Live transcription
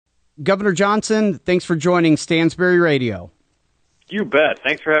Governor Johnson, thanks for joining Stansberry Radio. You bet.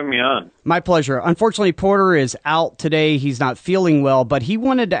 Thanks for having me on. My pleasure. Unfortunately, Porter is out today. He's not feeling well, but he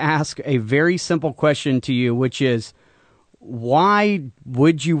wanted to ask a very simple question to you, which is, why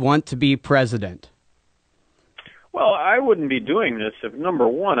would you want to be president? Well, I wouldn't be doing this if, number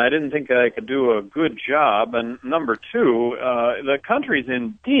one, I didn't think I could do a good job, and number two, the country's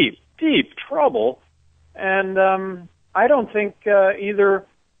in deep, deep trouble, and I don't think either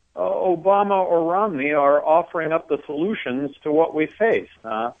Obama or Romney are offering up the solutions to what we face.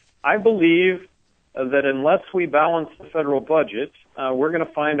 I believe that unless we balance the federal budget, we're going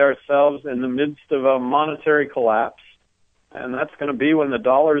to find ourselves in the midst of a monetary collapse. And that's going to be when the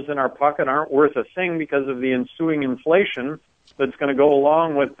dollars in our pocket aren't worth a thing because of the ensuing inflation that's going to go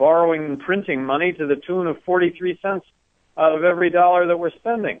along with borrowing and printing money to the tune of 43 cents out of every dollar that we're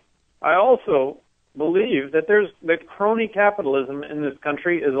spending. I also believe that that crony capitalism in this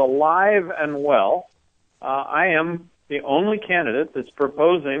country is alive and well. I am the only candidate that's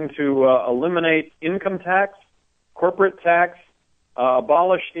proposing to eliminate income tax, corporate tax,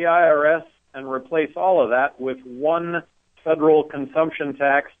 abolish the IRS, and replace all of that with one federal consumption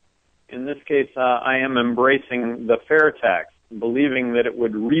tax. In this case, I am embracing the fair tax, believing that it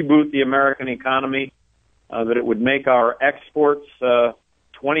would reboot the American economy, that it would make our exports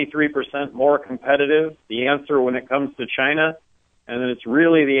 23% more competitive, the answer when it comes to China, and that it's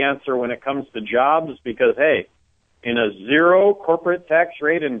really the answer when it comes to jobs because, hey, in a zero corporate tax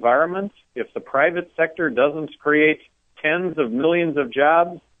rate environment, if the private sector doesn't create tens of millions of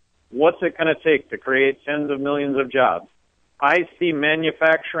jobs, what's it going to take to create tens of millions of jobs? I see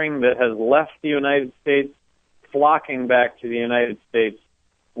manufacturing that has left the United States flocking back to the United States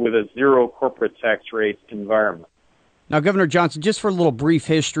with a zero corporate tax rate environment. Now, Governor Johnson, just for a little brief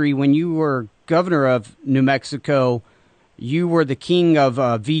history, when you were governor of New Mexico, you were the king of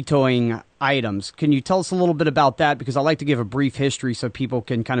vetoing items. Can you tell us a little bit about that? Because I like to give a brief history so people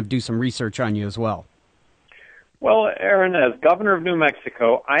can kind of do some research on you as well. Well, Aaron, as governor of New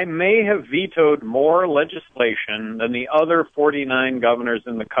Mexico, I may have vetoed more legislation than the other 49 governors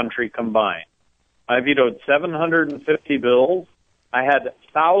in the country combined. I vetoed 750 bills. I had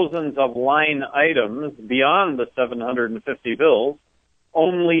thousands of line items beyond the 750 bills.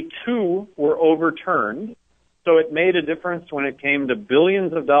 Only 2 were overturned. So it made a difference when it came to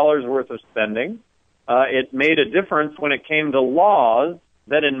billions of dollars worth of spending. It made a difference when it came to laws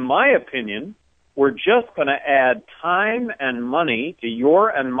that, in my opinion, we're just going to add time and money to your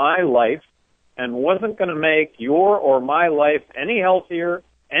and my life and wasn't going to make your or my life any healthier,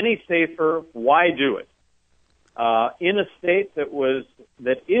 any safer. Why do it? In a state that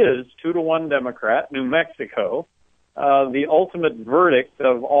is 2-to-1 Democrat, New Mexico, the ultimate verdict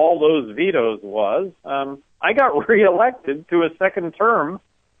of all those vetoes was I got reelected to a second term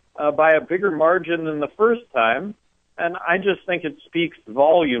by a bigger margin than the first time. And I just think it speaks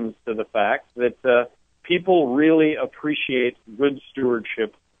volumes to the fact that people really appreciate good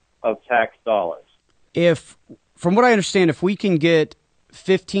stewardship of tax dollars. From what I understand, if we can get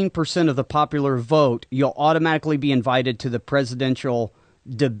 15% of the popular vote, you'll automatically be invited to the presidential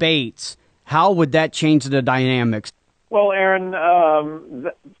debates. How would that change the dynamics? Well, Aaron,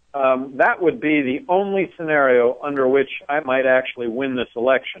 that would be the only scenario under which I might actually win this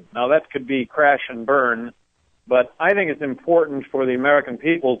election. Now, that could be crash and burn. But I think it's important for the American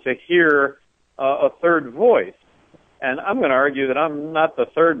people to hear a third voice. And I'm going to argue that I'm not the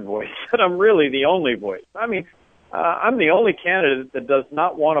third voice, that I'm really the only voice. I mean, I'm the only candidate that does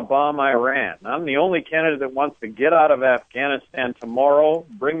not want to bomb Iran. I'm the only candidate that wants to get out of Afghanistan tomorrow,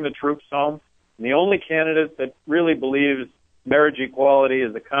 bring the troops home. I'm the only candidate that really believes marriage equality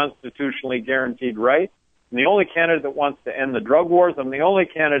is a constitutionally guaranteed right. I'm the only candidate that wants to end the drug wars. I'm the only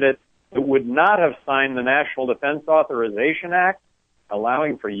candidate that would not have signed the National Defense Authorization Act,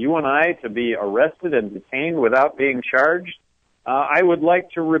 allowing for you and I to be arrested and detained without being charged. I would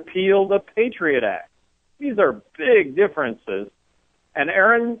like to repeal the Patriot Act. These are big differences. And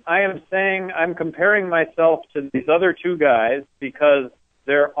Aaron, I am saying I'm comparing myself to these other 2 guys because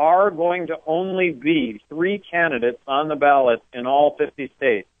there are going to only be 3 candidates on the ballot in all 50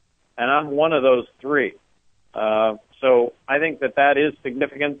 states, and I'm one of those 3. So I think that is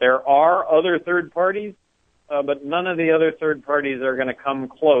significant. There are other third parties, but none of the other third parties are going to come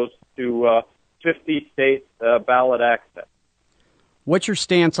close to 50-state ballot access. What's your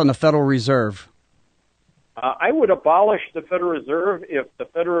stance on the Federal Reserve? I would abolish the Federal Reserve if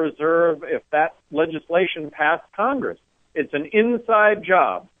that legislation passed Congress. It's an inside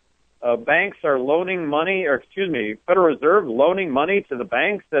job. Banks are loaning money, Federal Reserve loaning money to the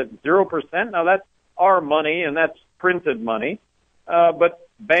banks at 0%. Now, that's our money, and that's printed money. But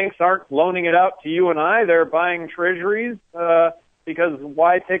banks aren't loaning it out to you and I. They're buying treasuries because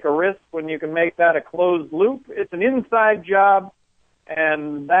why take a risk when you can make that a closed loop? It's an inside job,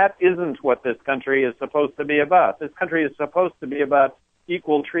 and that isn't what this country is supposed to be about. This country is supposed to be about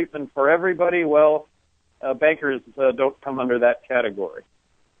equal treatment for everybody. Well, bankers don't come under that category.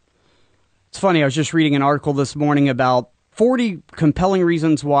 It's funny, I was just reading an article this morning about 40 compelling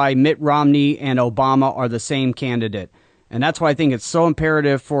reasons why Mitt Romney and Obama are the same candidate. And that's why I think it's so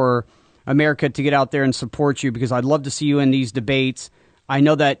imperative for America to get out there and support you, because I'd love to see you in these debates. I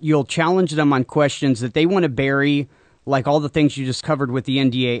know that you'll challenge them on questions that they want to bury, like all the things you just covered with the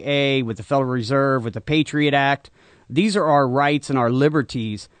NDAA, with the Federal Reserve, with the Patriot Act. These are our rights and our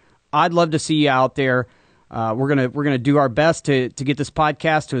liberties. I'd love to see you out there. We're gonna do our best to get this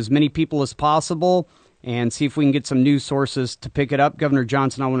podcast to as many people as possible and see if we can get some news sources to pick it up. Governor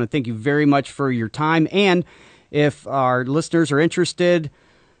Johnson, I want to thank you very much for your time. And if our listeners are interested,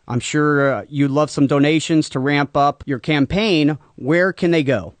 I'm sure you'd love some donations to ramp up your campaign. Where can they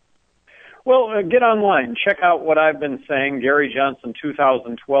go? Well, get online. Check out what I've been saying,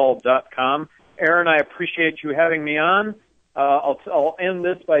 GaryJohnson2012.com. Aaron, I appreciate you having me on. I'll end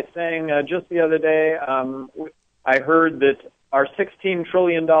this by saying just the other day I heard that our $16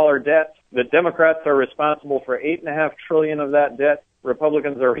 trillion debt, that Democrats are responsible for $8.5 trillion of that debt.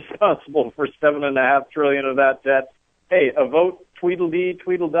 Republicans are responsible for $7.5 trillion of that debt. Hey, a vote, Tweedledee,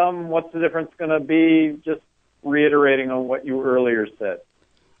 Tweedledum, what's the difference going to be? Just reiterating on what you earlier said.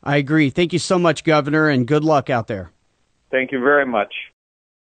 I agree. Thank you so much, Governor, and good luck out there. Thank you very much.